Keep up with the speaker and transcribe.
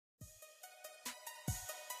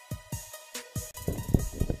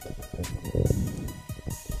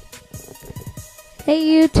Hey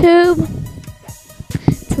YouTube,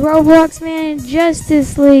 it's Roblox Man and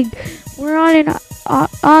Justice League. We're on an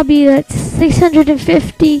obby that's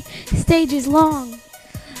 650 stages long,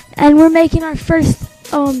 and we're making our first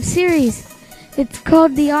series. It's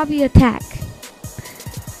called the Obby Attack.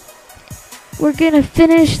 We're gonna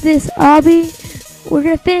finish this obby. We're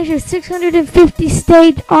gonna finish a 650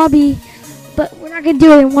 stage obby, but we're not gonna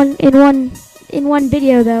do it in one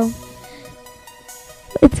video though.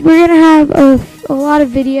 We're gonna have a lot of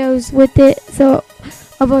videos with it, so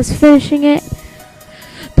of us finishing it,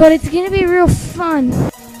 but it's gonna be real fun.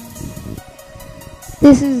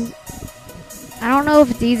 I don't know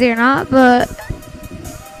if it's easy or not, but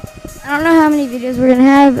I don't know how many videos we're gonna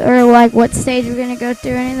have or like what stage we're gonna go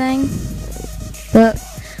through or anything, but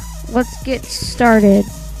let's get started.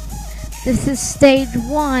 This is stage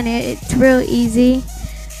 1. It's real easy,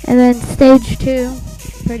 and then stage 2,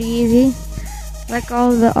 pretty easy. Like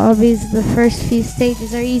all the obbies, the first few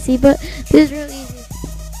stages are easy, but this is real easy.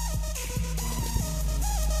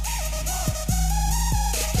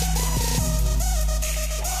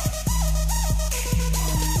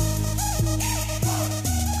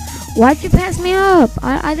 Why'd you pass me up?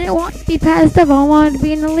 I didn't want to be passed up. I wanted to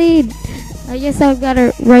be in the lead. I guess I've got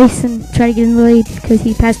to race and try to get in the lead because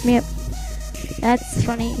he passed me up. That's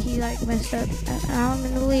funny. He like messed up. I'm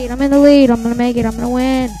in the lead. I'm in the lead. I'm gonna make it. I'm gonna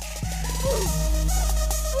win.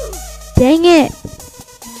 Dang it!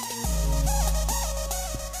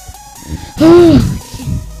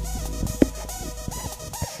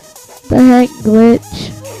 The heck,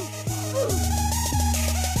 glitch.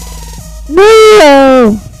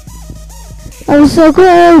 No! I was so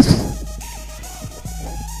close!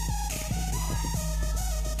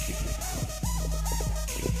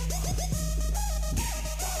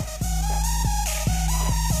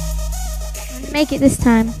 I'm gonna make it this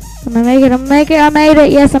time. I'm gonna make it, I made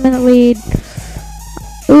it, yes, I'm in the lead.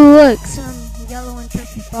 Ooh, look, some yellow and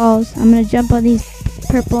purple balls. I'm gonna jump on these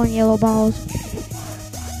purple and yellow balls.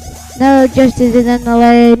 No, Justice is in the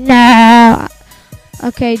lead, no!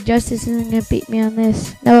 Okay, Justice isn't gonna beat me on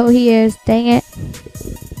this. No, he is, dang it.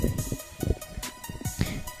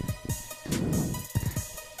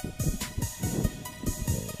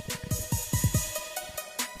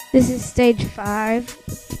 This is stage 5.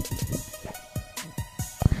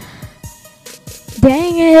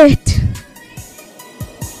 Dang it!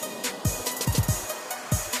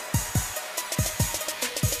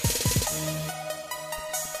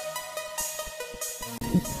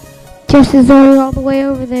 Justice is already all the way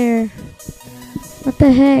over there. What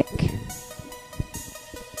the heck?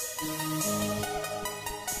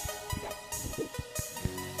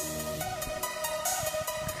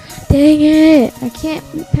 Dang it! I can't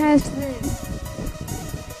pass this.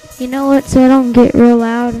 You know what, so I don't get real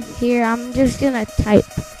loud here, I'm just gonna type,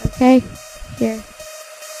 okay? Here.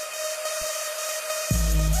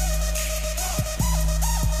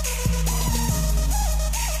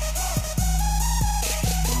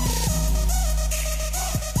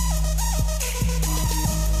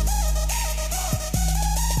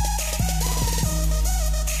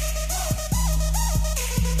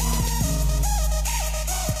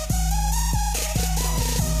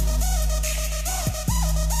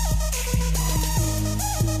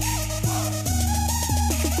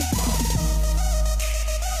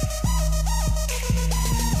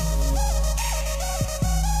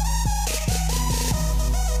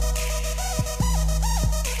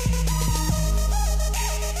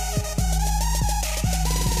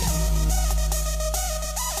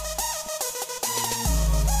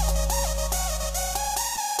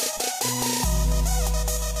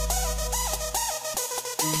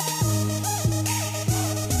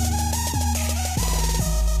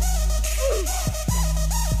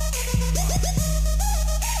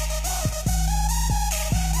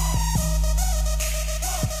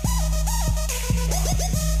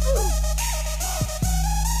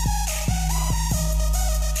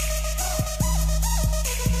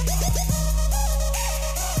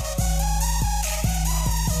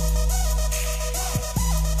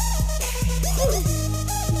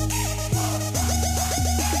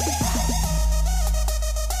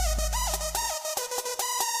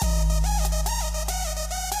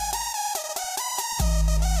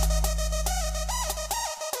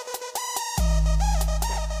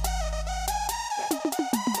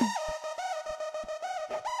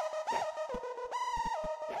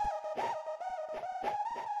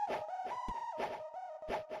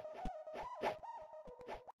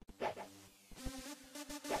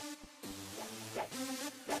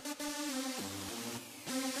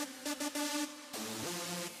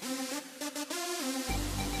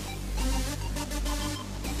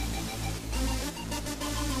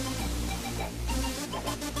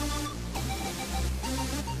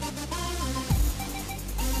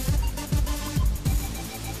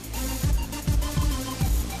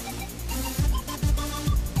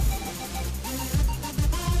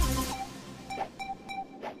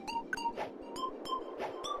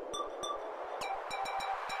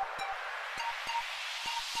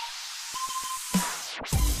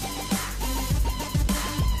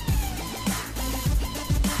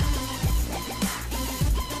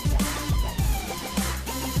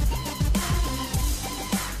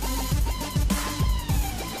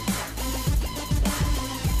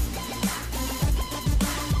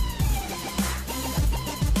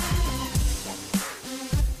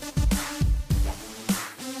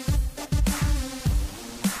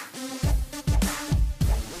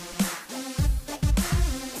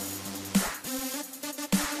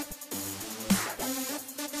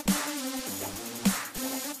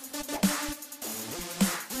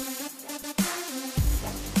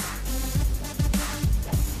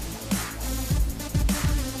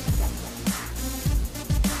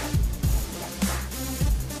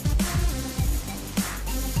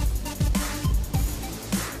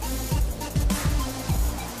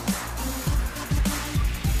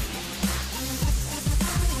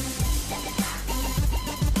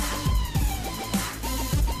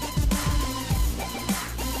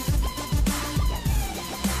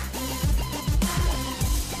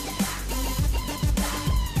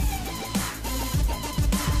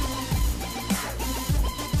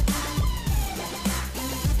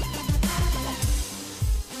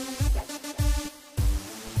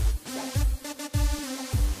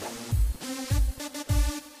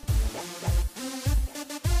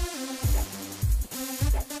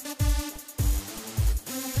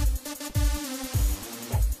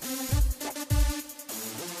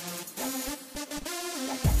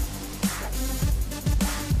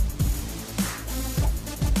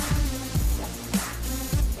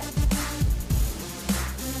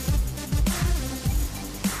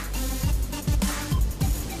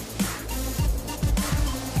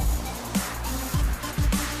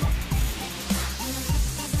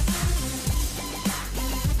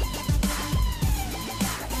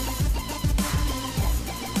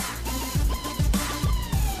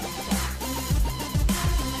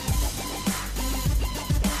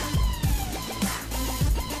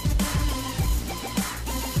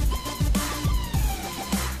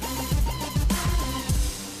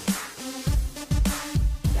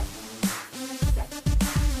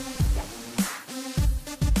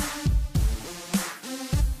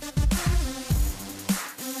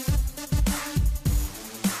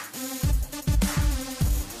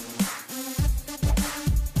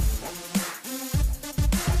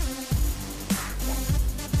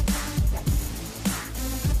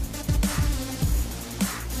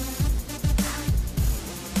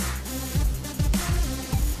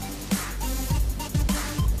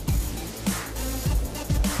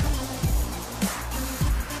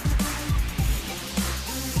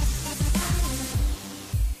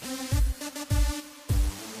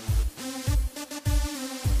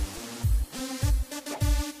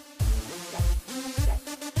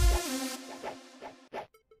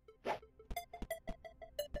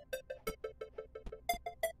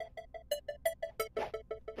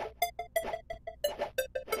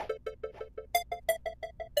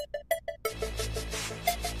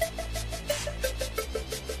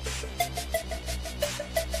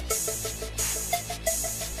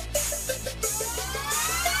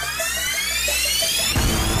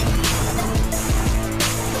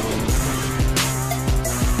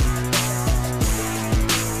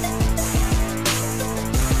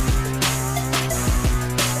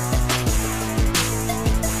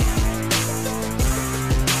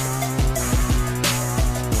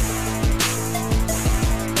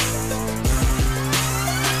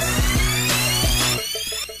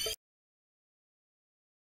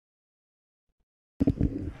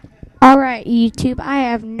 Alright, YouTube, I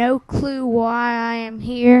have no clue why I am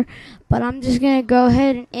here, but I'm just going to go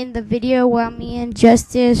ahead and end the video while me and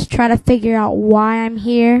Justice try to figure out why I'm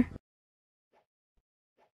here.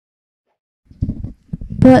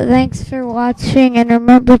 But thanks for watching, and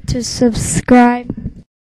remember to subscribe.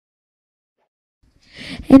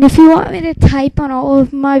 And if you want me to type on all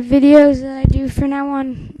of my videos that I do from now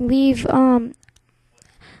on, leave it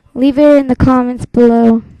in the comments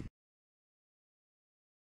below.